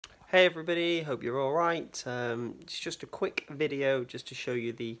Hey everybody, hope you're alright. It's just a quick video just to show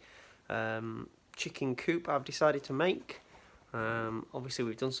you the chicken coop I've decided to make. Obviously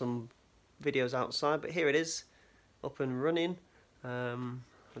we've done some videos outside, but here it is, up and running. I'll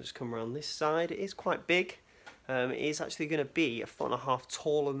just come around this side. It is quite big. It is actually going to be 1.5 feet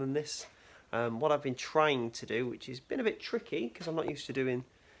taller than this. What I've been trying to do, which has been a bit tricky because I'm not used to doing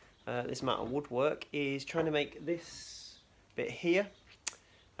this amount of woodwork, is trying to make this bit here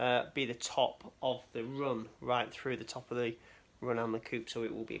be the top of the run, right through the top of the run and the coop, so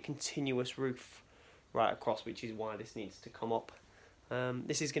it will be a continuous roof right across, which is why this needs to come up.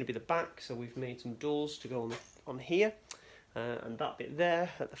 This is going to be the back, so we've made some doors to go on here, and that bit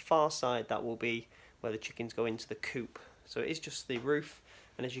there at the far side, that will be where the chickens go into the coop. So it is just the roof,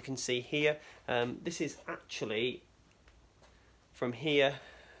 and as you can see here, this is actually from here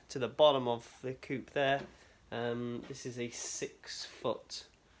to the bottom of the coop there. This is a 6 foot.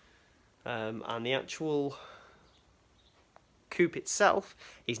 And the actual coop itself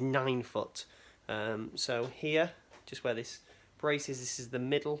is 9 foot. So here, just where this brace is, this is the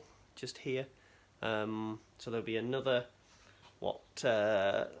middle, just here. So there'll be another,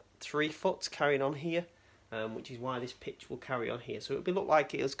 3 foot carrying on here, which is why this pitch will carry on here. So it'll look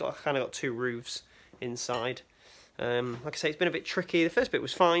like it's kind of got 2 roofs inside. Like I say, it's been a bit tricky. The first bit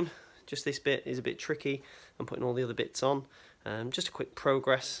was fine. Just this bit is a bit tricky. I'm putting all the other bits on. Just a quick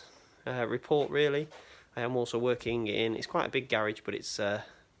progress report really. I am also working in, it's quite a big garage, but it's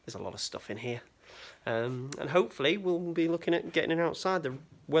there's a lot of stuff in here, and hopefully we'll be looking at getting it outside. The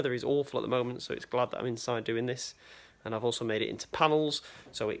weather is awful at the moment, so it's glad that I'm inside doing this, and I've also made it into panels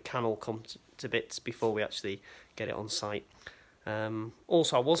so it can all come to bits before we actually get it on site.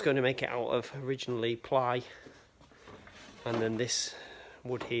 Also, I was going to make it out of originally ply and then this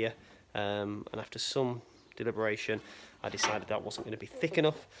wood here, and after some deliberation I decided that wasn't going to be thick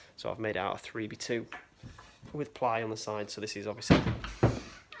enough, so I've made it out of 3x2 with ply on the side. So this is obviously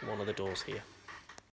one of the doors here.